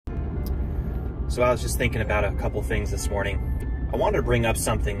So I was just thinking about a couple things this morning. I wanted to bring up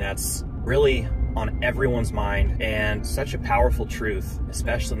something that's really on everyone's mind and such a powerful truth,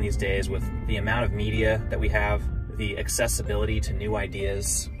 especially in these days with the amount of media that we have, the accessibility to new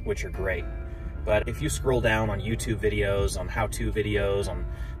ideas, which are great. But if you scroll down on YouTube videos, on how-to videos, on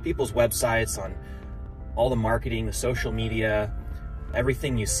people's websites, on all the marketing, the social media,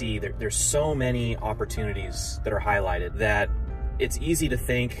 everything you see, there's so many opportunities that are highlighted that it's easy to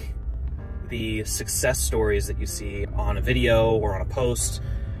think the success stories that you see on a video or on a post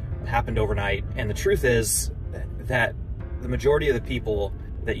happened overnight. And the truth is that the majority of the people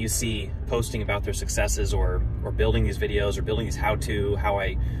that you see posting about their successes or building these videos or building these how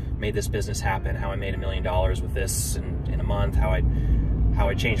I made this business happen, how I made $1 million with this in a month, how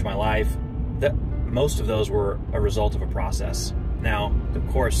I changed my life, that most of those were a result of a process. Now, of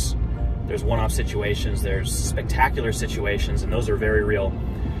course, there's one-off situations, there's spectacular situations, and those are very real.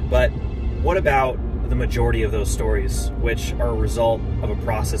 But what about the majority of those stories, which are a result of a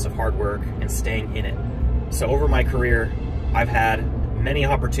process of hard work and staying in it? So over my career, I've had many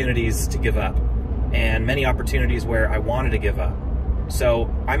opportunities to give up and many opportunities where I wanted to give up.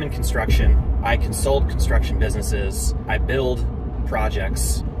 So I'm in construction. I consult construction businesses. I build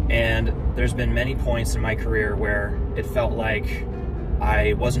projects. And there's been many points in my career where it felt like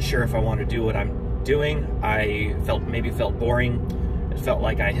I wasn't sure if I wanted to do what I'm doing. I maybe felt boring. It felt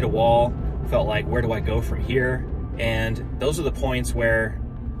like I hit a wall. Felt like, where do I go from here? And those are the points where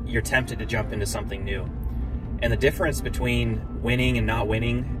you're tempted to jump into something new. And the difference between winning and not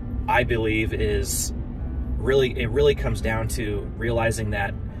winning, I believe, is it really comes down to realizing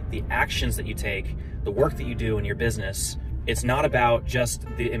that the actions that you take, the work that you do in your business, it's not about just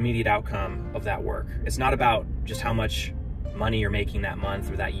the immediate outcome of that work. It's not about just how much money you're making that month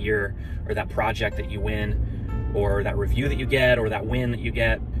or that year or that project that you win or that review that you get or that win that you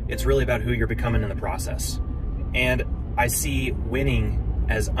get. It's really about who you're becoming in the process. And I see winning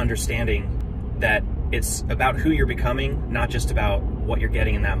as understanding that it's about who you're becoming, not just about what you're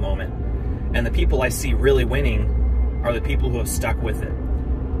getting in that moment. And the people I see really winning are the people who have stuck with it.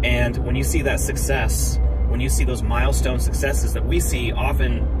 And when you see that success, when you see those milestone successes that we see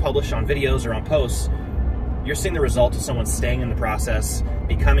often published on videos or on posts, you're seeing the result of someone staying in the process,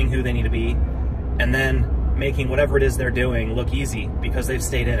 becoming who they need to be, and then making whatever it is they're doing look easy because they've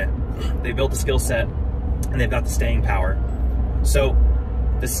stayed in it. They built the skill set and they've got the staying power. So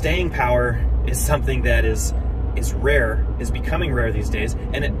the staying power is something that is rare, is becoming rare these days,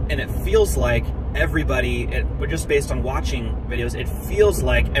 and it feels like everybody, just based on watching videos, it feels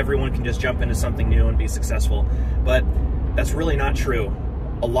like everyone can just jump into something new and be successful. But that's really not true.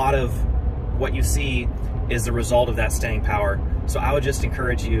 A lot of what you see is the result of that staying power. So I would just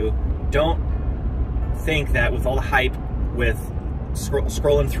encourage you, don't think that with all the hype, with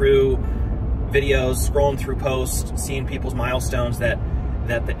scrolling through videos, scrolling through posts, seeing people's milestones, that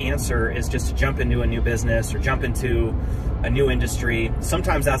the answer is just to jump into a new business or jump into a new industry.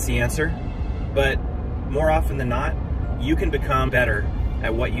 Sometimes that's the answer, but more often than not, you can become better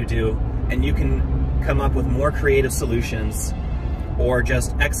at what you do and you can come up with more creative solutions or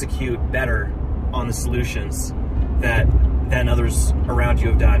just execute better on the solutions than others around you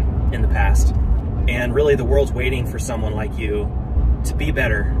have done in the past. And really, the world's waiting for someone like you to be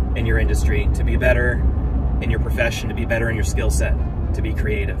better in your industry, to be better in your profession, to be better in your skill set, to be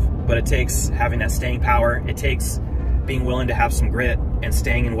creative. But it takes having that staying power. It takes being willing to have some grit and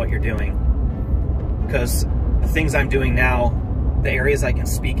staying in what you're doing. Because the things I'm doing now, the areas I can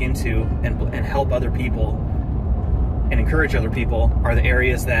speak into and help other people and encourage other people are the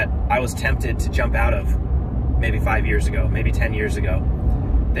areas that I was tempted to jump out of maybe 5 years ago, maybe 10 years ago.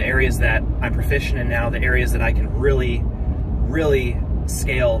 The areas that I'm proficient in now, the areas that I can really, really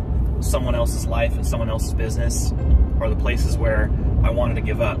scale someone else's life and someone else's business are the places where I wanted to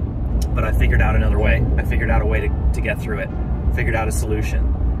give up. But I figured out another way. I figured out a way to get through it. Figured out a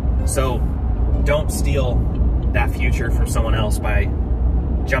solution. So don't steal that future from someone else by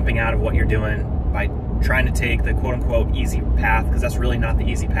jumping out of what you're doing, by trying to take the quote-unquote easy path, because that's really not the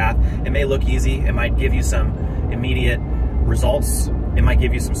easy path. It may look easy. It might give you some immediate results. It might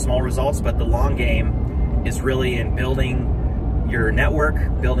give you some small results, but the long game is really in building your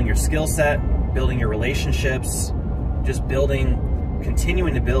network, building your skill set, building your relationships, just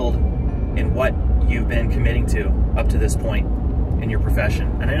continuing to build in what you've been committing to up to this point in your profession.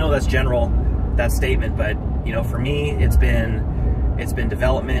 And I know that's general, that statement, but you know, for me, it's been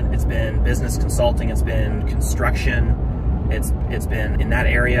development, it's been business consulting, it's been construction, it's been in that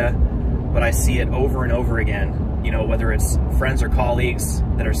area, but I see it over and over again. You know, whether it's friends or colleagues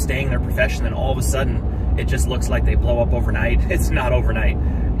that are staying in their profession, then all of a sudden it just looks like they blow up overnight. It's not overnight.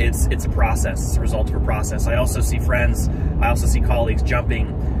 it's a process. It's a result of a process. I also see friends, I also see colleagues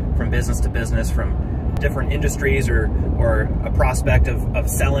jumping from business to business, from different industries, or a prospect of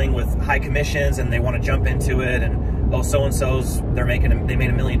selling with high commissions, and they want to jump into it, and oh, so-and-so's, they made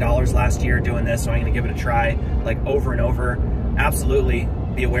 $1 million last year doing this, so I'm going to give it a try, like over and over. Absolutely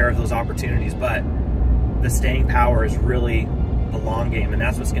be aware of those opportunities, but the staying power is really the long game, and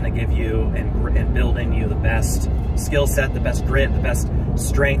that's what's going to give you and build in you the best skill set, the best grit, the best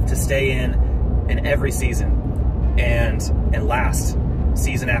strength to stay in every season and last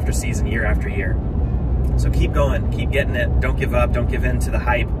season after season, year after year. So keep going, keep getting it. Don't give up, don't give in to the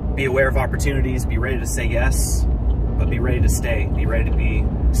hype. Be aware of opportunities, be ready to say yes, but be ready to stay. Be ready to be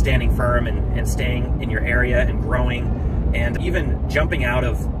standing firm and staying in your area and growing. And even jumping out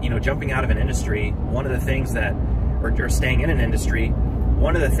of an industry, one of the things that, or staying in an industry,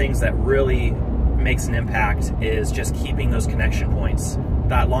 one of the things that really makes an impact is just keeping those connection points.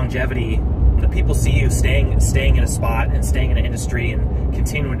 That longevity, the people see you staying in a spot and staying in an industry and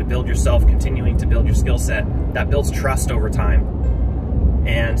continuing to build yourself, continuing to build your skill set, that builds trust over time.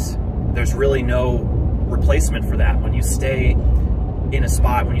 And there's really no replacement for that. When you stay in a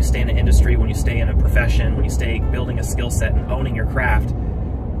spot, when you stay in an industry, when you stay in a profession, when you stay building a skill set and owning your craft,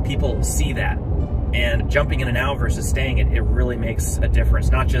 people see that. And jumping in and out versus staying, it really makes a difference.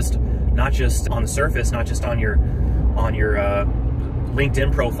 Not just on the surface, not just on your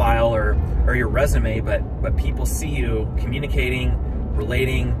LinkedIn profile or your resume, but people see you communicating,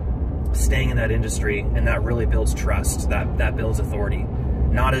 relating, staying in that industry, and that really builds trust. That builds authority.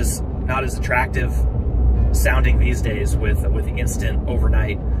 Not as attractive sounding these days with the instant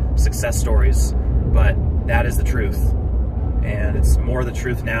overnight success stories, but that is the truth, and it's more the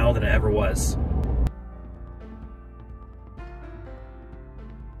truth now than it ever was.